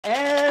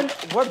And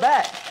we're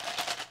back.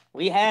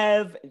 We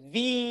have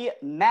the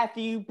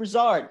Matthew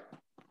Broussard.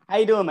 How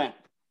you doing, man?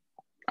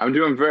 I'm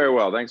doing very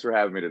well. Thanks for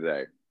having me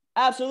today.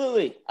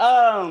 Absolutely.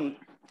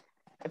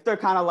 If they're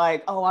kind of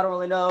like, oh, I don't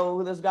really know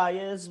who this guy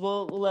is,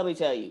 well, let me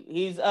tell you.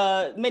 He's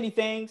many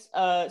things.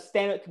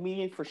 Stand-up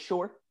comedian for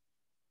sure.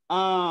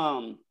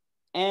 And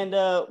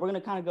we're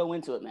gonna kind of go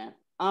into it, man.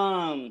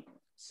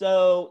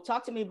 So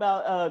talk to me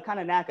about kind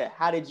of NACA.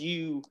 How did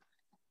you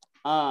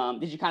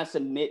kind of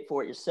submit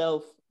for it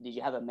yourself? Did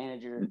you have a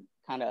manager?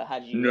 Kind of how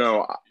did you?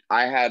 No,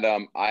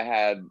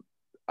 I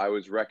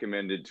was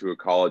recommended to a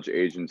college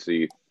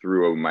agency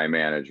through my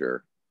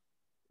manager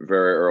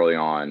very early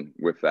on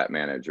with that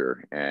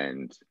manager,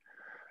 and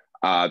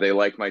they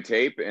liked my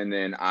tape, and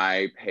then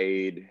I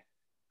paid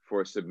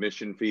for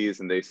submission fees,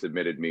 and they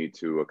submitted me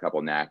to a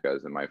couple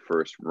NACAs. And my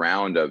first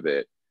round of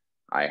it,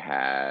 I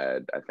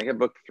think I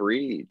booked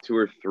two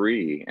or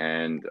three,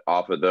 and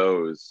off of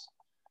those,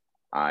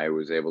 I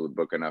was able to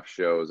book enough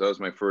shows. That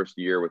was my first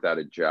year without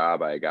a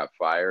job. I got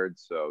fired,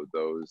 so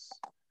those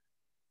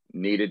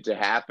needed to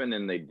happen,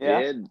 and they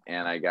did.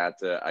 And I got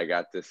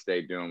to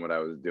stay doing what I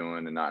was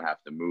doing and not have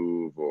to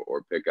move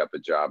or pick up a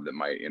job that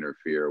might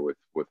interfere with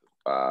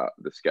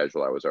the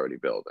schedule I was already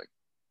building.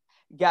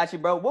 Gotcha,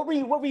 bro. What were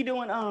you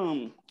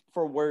doing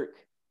for work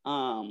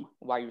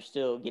while you're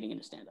still getting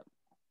into stand-up?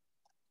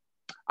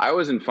 I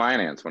was in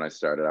finance when I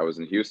started. I was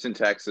in Houston,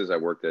 Texas. I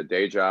worked a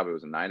day job. It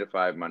was a 9 to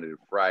 5, Monday to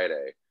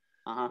Friday.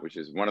 Which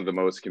is one of the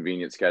most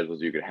convenient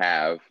schedules you could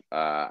have.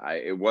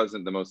 It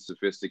wasn't the most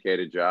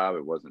sophisticated job.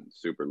 It wasn't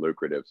super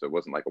lucrative, so it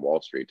wasn't like a Wall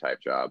Street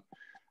type job.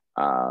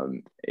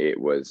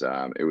 It was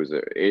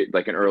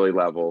like an early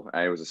level.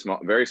 And it was a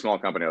very small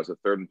company. I was a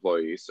third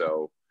employee,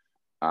 so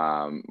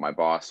my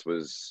boss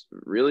was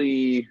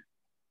really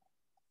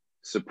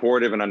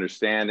supportive and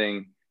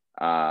understanding.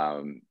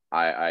 I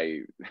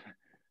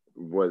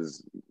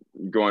was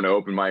going to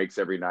open mics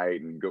every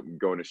night and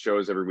going to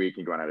shows every week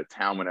and going out of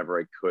town whenever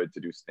I could to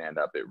do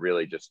stand-up. It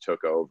really just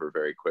took over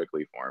very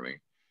quickly for me,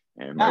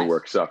 and my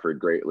work suffered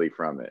greatly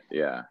from it.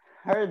 Yeah.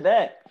 Heard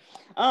that.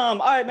 All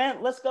right,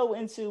 man, let's go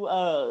into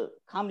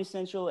Comedy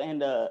Central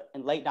and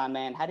Late Night,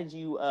 man. How did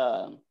you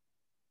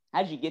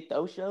get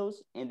those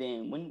shows? And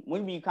then when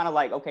were you kind of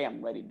like, okay,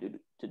 I'm ready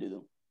to do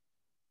them?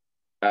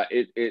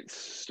 It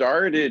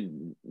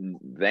started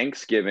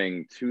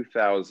Thanksgiving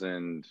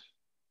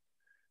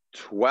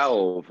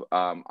 2012.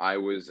 I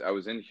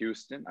was in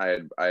Houston.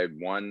 I had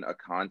won a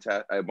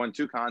contest. I had won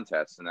 2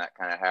 contests, and that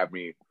kind of had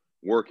me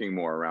working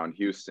more around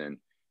Houston.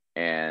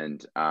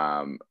 And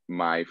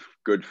my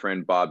good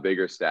friend Bob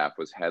Biggerstaff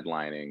was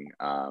headlining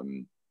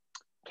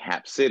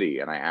Cap City,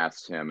 and I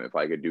asked him if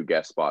I could do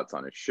guest spots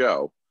on his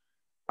show,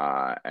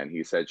 and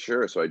he said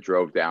sure. So I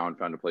drove down,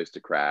 found a place to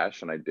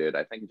crash, and I did,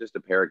 I think, just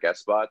a pair of guest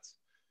spots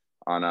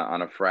on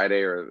a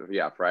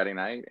Friday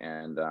night.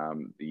 And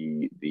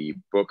the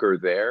booker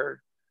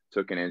there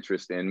took an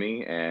interest in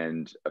me,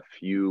 and a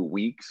few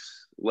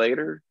weeks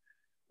later,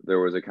 there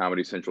was a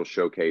Comedy Central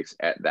showcase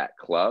at that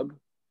club,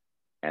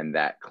 and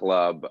that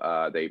club,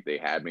 they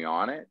had me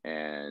on it.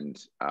 And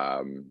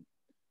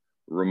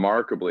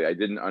remarkably, I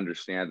didn't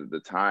understand at the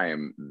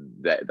time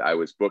that I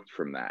was booked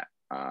from that.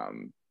 I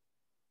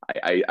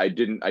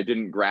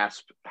didn't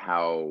grasp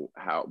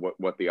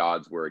what the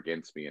odds were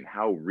against me, and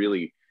how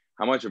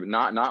much of it,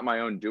 not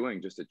my own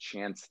doing, just a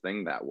chance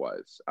thing that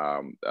was.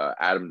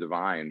 Adam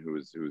Devine,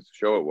 whose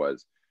show it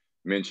was,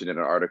 mentioned in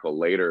an article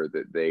later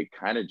that they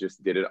kind of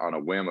just did it on a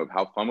whim of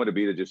how fun would it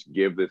be to just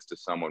give this to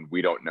someone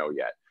we don't know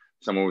yet,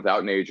 someone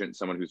without an agent,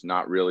 someone who's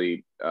not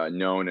really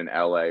known in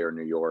LA or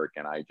New York.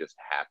 And I just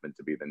happened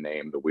to be the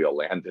name the wheel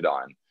landed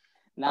on.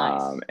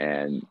 Nice.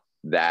 And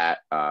that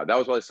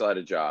was while I still had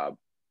a job.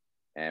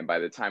 And by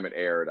the time it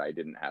aired, I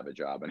didn't have a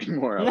job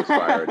anymore. I was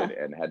fired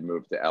and had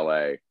moved to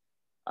LA.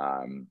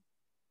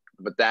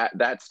 But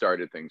that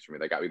started things for me.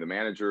 That got me the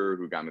manager,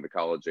 who got me the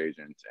college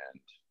agent,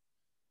 and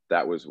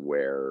that was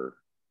where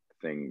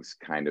things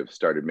kind of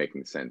started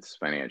making sense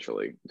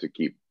financially to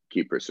keep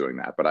pursuing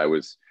that. But I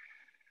was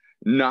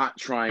not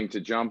trying to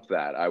jump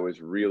that. I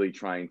was really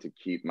trying to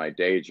keep my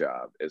day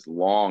job as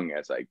long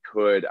as I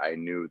could. I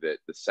knew that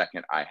the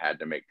second I had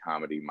to make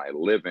comedy my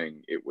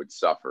living, it would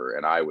suffer,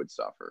 and I would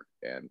suffer.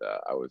 And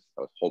I was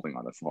holding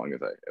on as long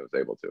as I was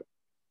able to.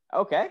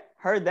 Okay,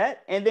 heard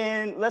that. And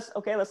then let's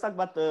talk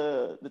about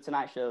the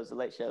Tonight shows, the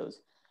late shows.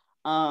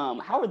 How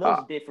are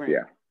those different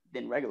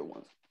than regular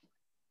ones?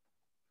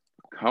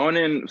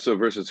 Conan, so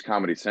versus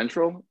Comedy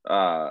Central,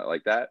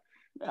 like that.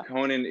 Yeah.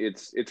 Conan,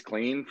 it's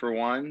clean for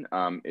one.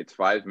 It's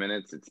 5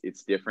 minutes.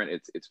 It's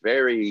different. It's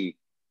very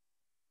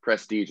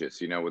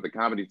prestigious. You know, with the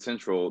Comedy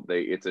Central,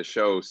 it's a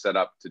show set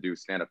up to do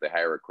stand up. They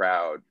hire a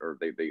crowd, or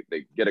they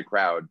get a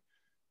crowd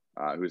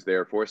who's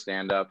there for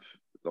stand up.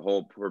 The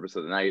whole purpose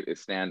of the night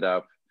is stand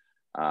up.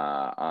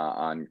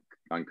 On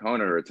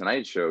Conan or a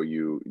Tonight Show,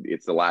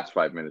 it's the last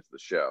 5 minutes of the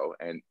show,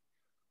 and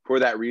for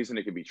that reason,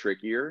 it can be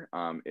trickier.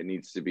 It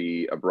needs to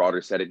be a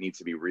broader set. It needs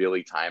to be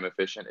really time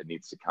efficient. It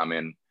needs to come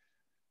in,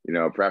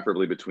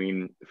 preferably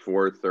between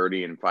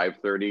 4:30 and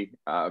 5:30.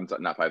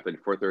 Not 5:30,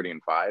 4:30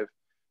 and 5.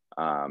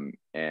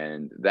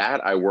 And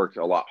that I worked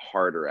a lot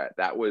harder at.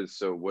 That was,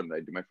 so when I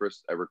did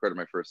I recorded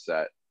my first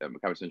set at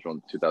Comedy Central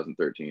in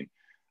 2013.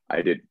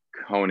 I did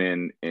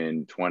Conan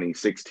in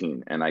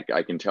 2016. And I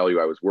can tell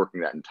you, I was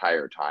working that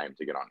entire time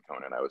to get on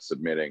Conan. I was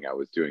submitting, I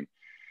was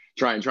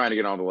trying to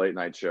get on the late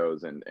night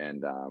shows. And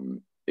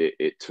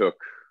it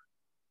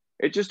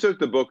just took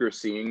the booker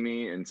seeing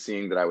me and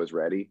seeing that I was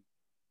ready,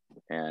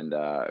 and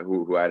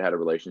who I'd had a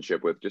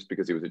relationship with just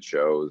because he was at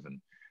shows.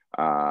 And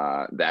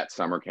that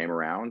summer came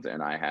around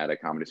and I had a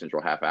Comedy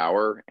Central half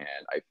hour.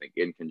 And I think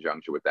in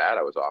conjunction with that,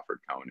 I was offered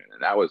Conan.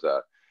 And that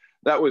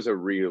was a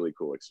really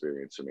cool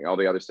experience for me. All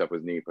the other stuff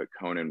was neat, but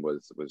Conan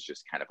was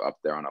just kind of up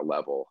there on a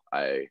level.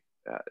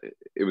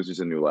 It was just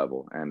a new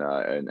level. And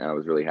I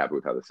was really happy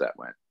with how the set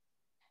went.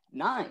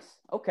 Nice.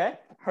 Okay.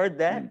 Heard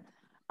that.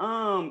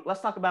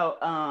 Let's talk about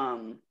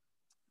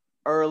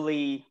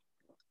early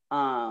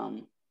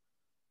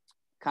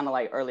kind of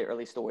like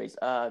early stories.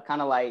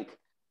 Kind of like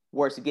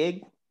worst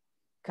gig,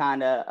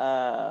 kind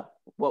of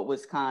what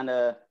kind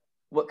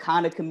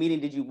of comedian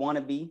did you want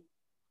to be?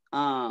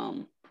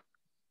 And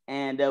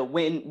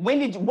when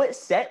did you, what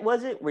set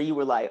was it where you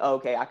were like, oh,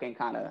 okay, I'm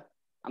kind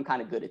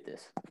of good at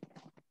this?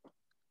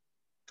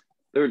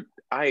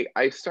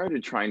 I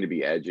started trying to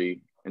be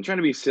edgy and trying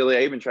to be silly.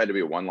 I even tried to be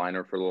a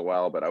one-liner for a little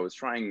while, but I was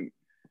trying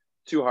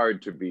too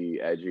hard to be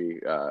edgy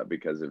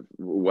because of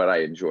what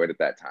I enjoyed at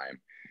that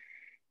time.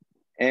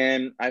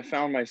 And I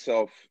found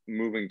myself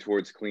moving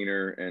towards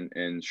cleaner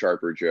and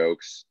sharper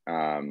jokes.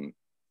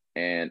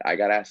 And I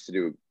got asked to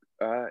do,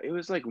 it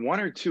was like 1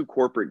 or 2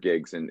 corporate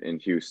gigs in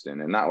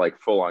Houston, and not like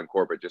full on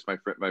corporate. Just my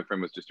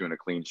friend was just doing a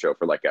clean show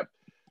for like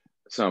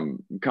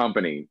some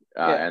company,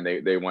 and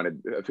they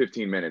wanted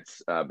 15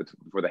 minutes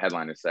before the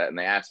headliner set, and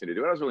they asked me to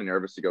do it. I was really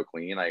nervous to go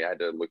clean. I had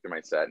to look through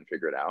my set and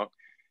figure it out.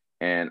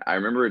 And I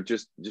remember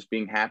just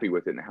being happy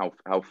with it and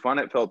how fun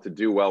it felt to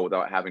do well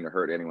without having to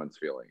hurt anyone's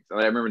feelings.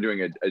 And I remember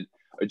doing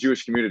a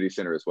Jewish community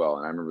center as well.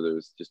 And I remember there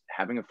was just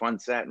having a fun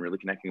set and really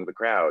connecting with the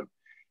crowd.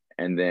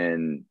 And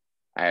then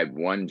I had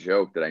one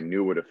joke that I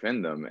knew would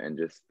offend them, and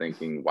just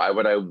thinking, why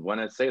would I want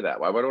to say that?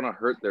 Why would I want to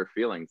hurt their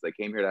feelings? They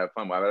came here to have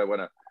fun. Why would I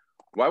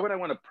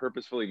want to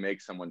purposefully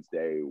make someone's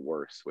day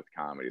worse with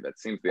comedy? That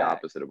seems the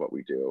opposite of what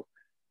we do.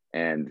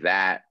 And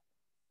that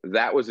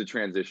was a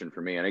transition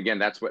for me. And again,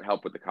 that's what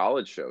helped with the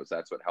college shows.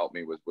 That's what helped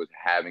me was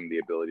having the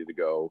ability to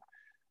go,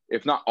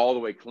 if not all the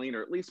way clean,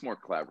 or at least more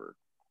clever.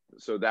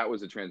 So that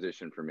was a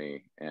transition for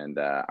me. And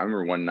I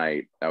remember one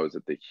night I was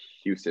at the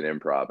Houston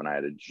Improv and I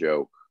had a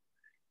joke,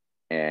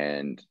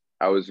 and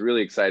I was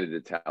really excited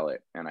to tell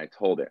it. And I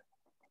told it,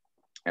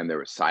 and there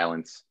was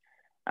silence.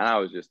 And I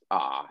was just,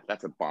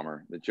 that's a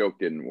bummer. The joke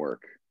didn't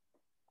work.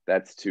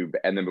 That's too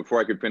bad. And then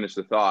before I could finish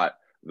the thought,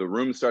 the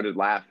room started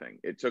laughing.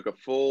 It took a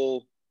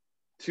full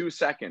 2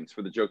 seconds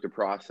for the joke to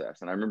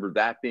process. And I remember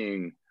that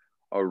being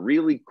a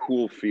really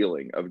cool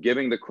feeling of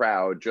giving the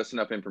crowd just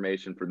enough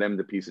information for them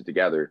to piece it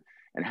together,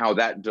 and how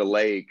that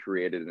delay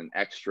created an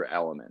extra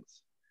element,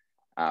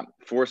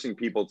 forcing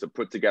people to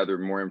put together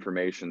more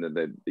information,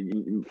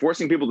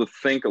 forcing people to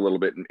think a little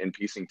bit in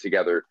piecing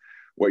together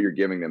what you're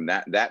giving them.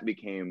 That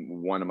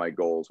became one of my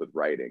goals with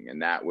writing.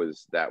 And that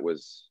was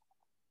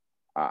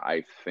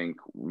I think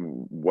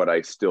what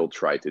I still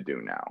try to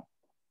do now.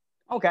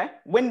 Okay.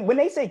 When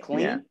they say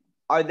clean,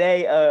 are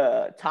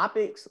they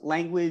topics,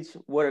 language?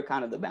 What are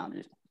kind of the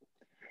boundaries?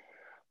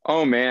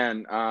 Oh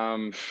man,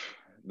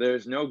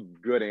 there's no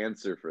good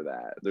answer for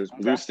that. There's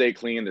blue stay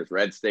clean, there's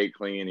red stay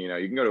clean. You know,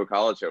 you can go to a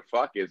college show.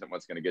 Fuck isn't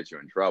what's going to get you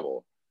in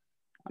trouble.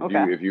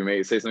 If you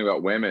may say something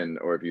about women,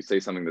 or if you say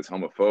something that's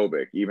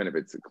homophobic, even if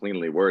it's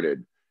cleanly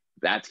worded,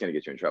 that's going to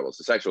get you in trouble.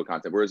 So sexual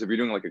content. Whereas if you're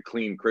doing like a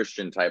clean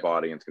Christian type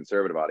audience,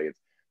 conservative audience,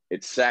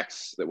 it's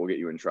sex that will get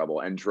you in trouble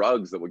and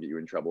drugs that will get you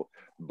in trouble.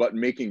 But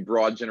making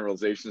broad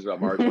generalizations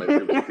about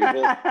marginalized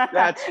people,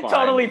 that's fine.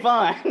 Totally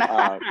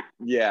fine.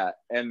 Yeah.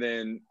 And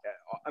then,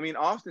 I mean,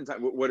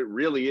 oftentimes what it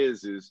really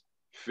is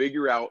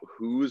figure out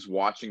who's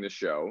watching the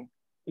show.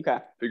 Okay.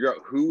 Figure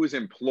out who is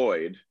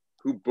employed,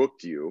 who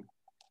booked you,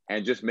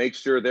 and just make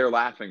sure they're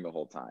laughing the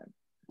whole time.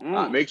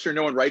 Make sure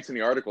no one writes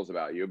any articles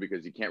about you,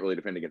 because you can't really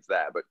defend against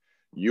that. But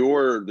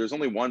there's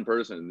only one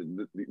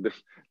person.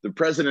 The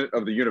president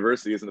of the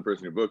university isn't the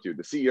person who booked you.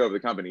 The CEO of the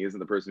company isn't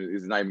the person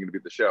who's not even going to be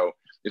at the show.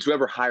 It's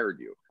whoever hired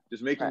you.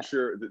 Just making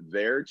sure that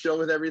they're chill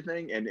with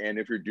everything. And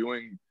if you're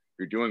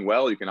doing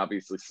well, you can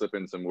obviously slip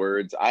in some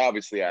words. I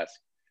obviously ask,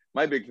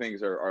 my big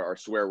things are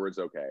swear words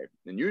okay?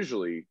 And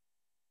usually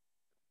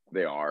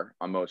they are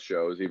on most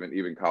shows,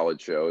 even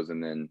college shows.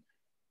 And then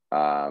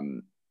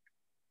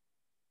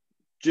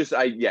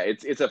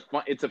it's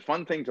a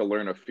fun thing to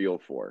learn a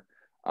feel for.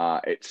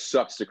 It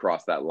sucks to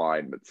cross that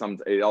line, but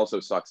it also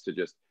sucks to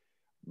just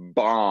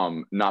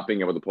bomb not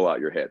being able to pull out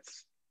your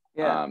hits.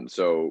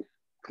 So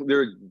there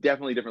are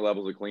definitely different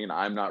levels of clean.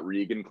 I'm not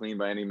Regan clean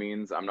by any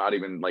means. I'm not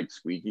even like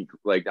squeaky,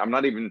 like I'm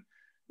not even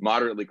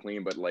moderately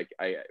clean, but like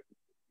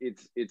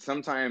it's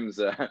sometimes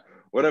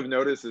what I've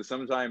noticed is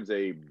sometimes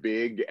a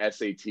big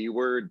SAT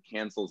word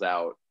cancels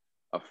out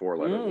a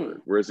 4-letter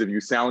word. Whereas if you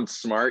sound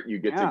smart, you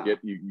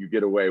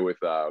get away with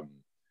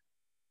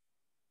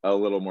a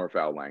little more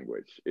foul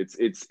language.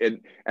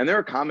 And there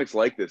are comics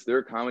like this. There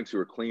are comics who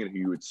are clean who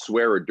you would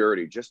swear are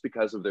dirty just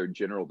because of their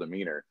general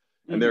demeanor.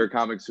 And there are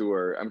comics who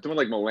are, I'm someone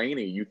like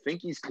Mulaney, you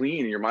think he's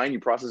clean in your mind, you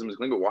process him as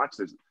clean, but watch,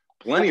 there's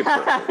plenty of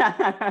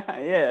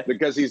yeah,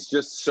 because he's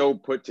just so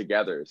put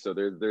together. So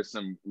there's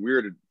some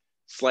weird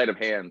sleight of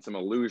hand, some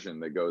illusion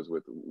that goes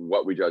with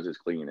what we judge as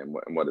clean and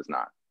what is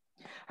not.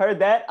 Heard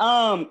that.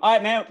 All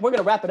right, man, we're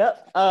gonna wrap it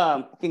up.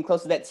 Getting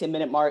close to that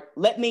 10-minute mark.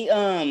 Let me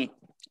I'm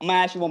gonna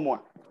ask you one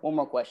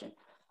more question.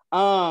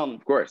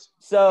 Of course.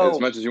 So as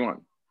much as you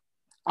want.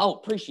 Oh,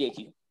 appreciate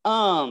you.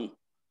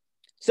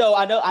 So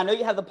I know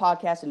you have the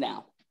podcast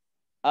now.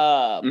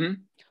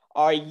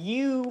 Are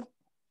you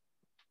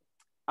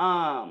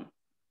I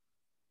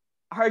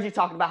heard you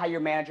talking about how your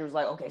manager was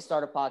like, okay,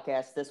 start a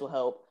podcast, this will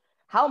help.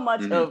 How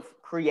much of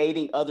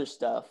creating other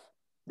stuff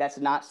that's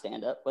not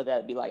stand-up, whether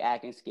that be like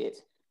acting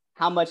skits,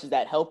 how much is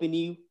that helping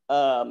you?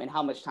 And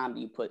how much time do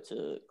you put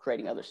to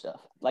creating other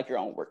stuff, like your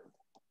own work?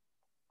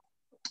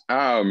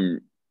 I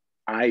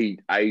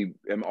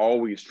am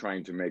always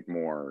trying to make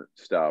more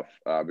stuff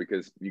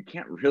because you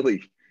can't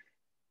really,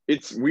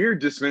 it's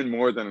weird to spend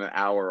more than an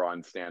hour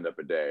on stand-up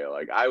a day.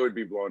 Like I would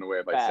be blown away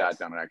if I sat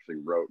down and actually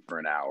wrote for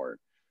an hour.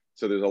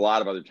 So there's a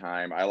lot of other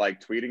time. I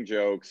like tweeting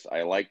jokes.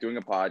 I like doing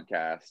a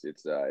podcast.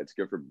 It's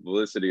good for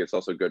publicity. It's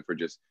also good for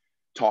just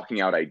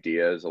talking out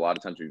ideas. A lot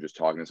of times when you're just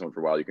talking to someone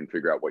for a while, you can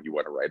figure out what you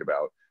want to write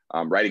about.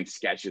 Writing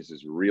sketches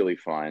is really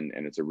fun,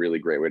 and it's a really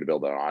great way to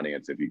build an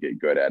audience if you get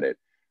good at it.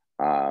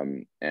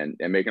 And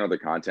making other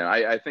content.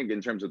 I think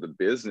in terms of the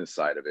business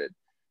side of it,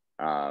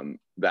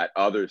 that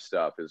other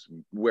stuff is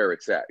where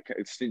it's at.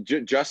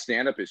 Just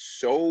stand-up is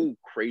so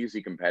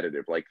crazy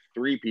competitive. Like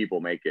 3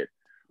 people make it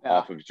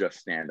off of just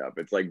stand-up.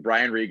 It's like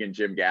Brian Regan,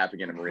 Jim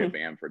Gaffigan, and Maria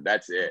Bamford.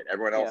 That's it.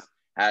 Everyone else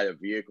had a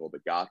vehicle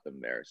that got them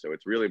there. So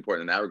it's really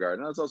important in that regard.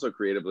 And it's also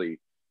creatively,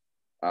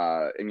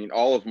 I mean,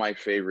 all of my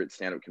favorite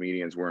stand-up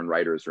comedians were in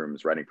writers'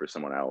 rooms writing for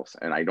someone else.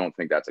 And I don't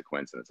think that's a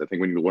coincidence. I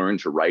think when you learn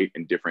to write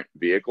in different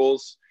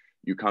vehicles,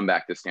 you come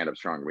back to stand-up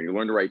stronger. When you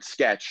learn to write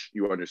sketch,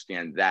 you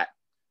understand that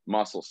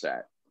muscle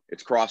set.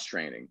 It's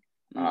cross-training.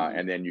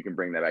 And then you can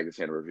bring that back to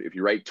stand-up. If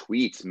you write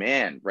tweets,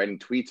 man, writing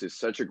tweets is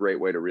such a great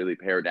way to really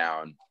pare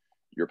down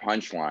your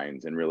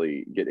punchlines and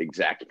really get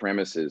exact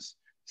premises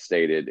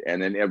stated.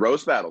 And then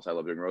roast battles. I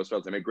love doing roast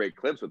battles. I make great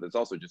clips, but it's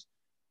also just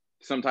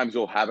sometimes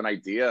you'll have an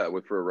idea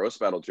for a roast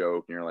battle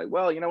joke and you're like,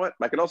 well, you know what?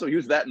 I could also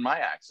use that in my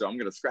act. So I'm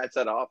going to scratch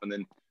that off and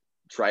then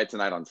try it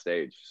tonight on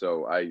stage.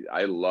 So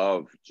I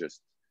love just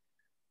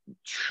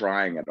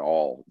trying it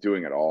all,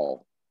 doing it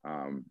all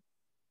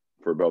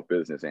for both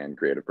business and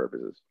creative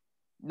purposes.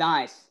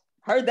 Nice.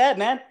 Heard that,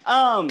 man.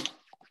 Awesome,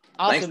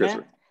 Thanks,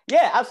 man.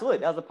 Yeah, absolutely.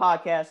 That was a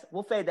podcast.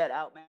 We'll fade that out, man.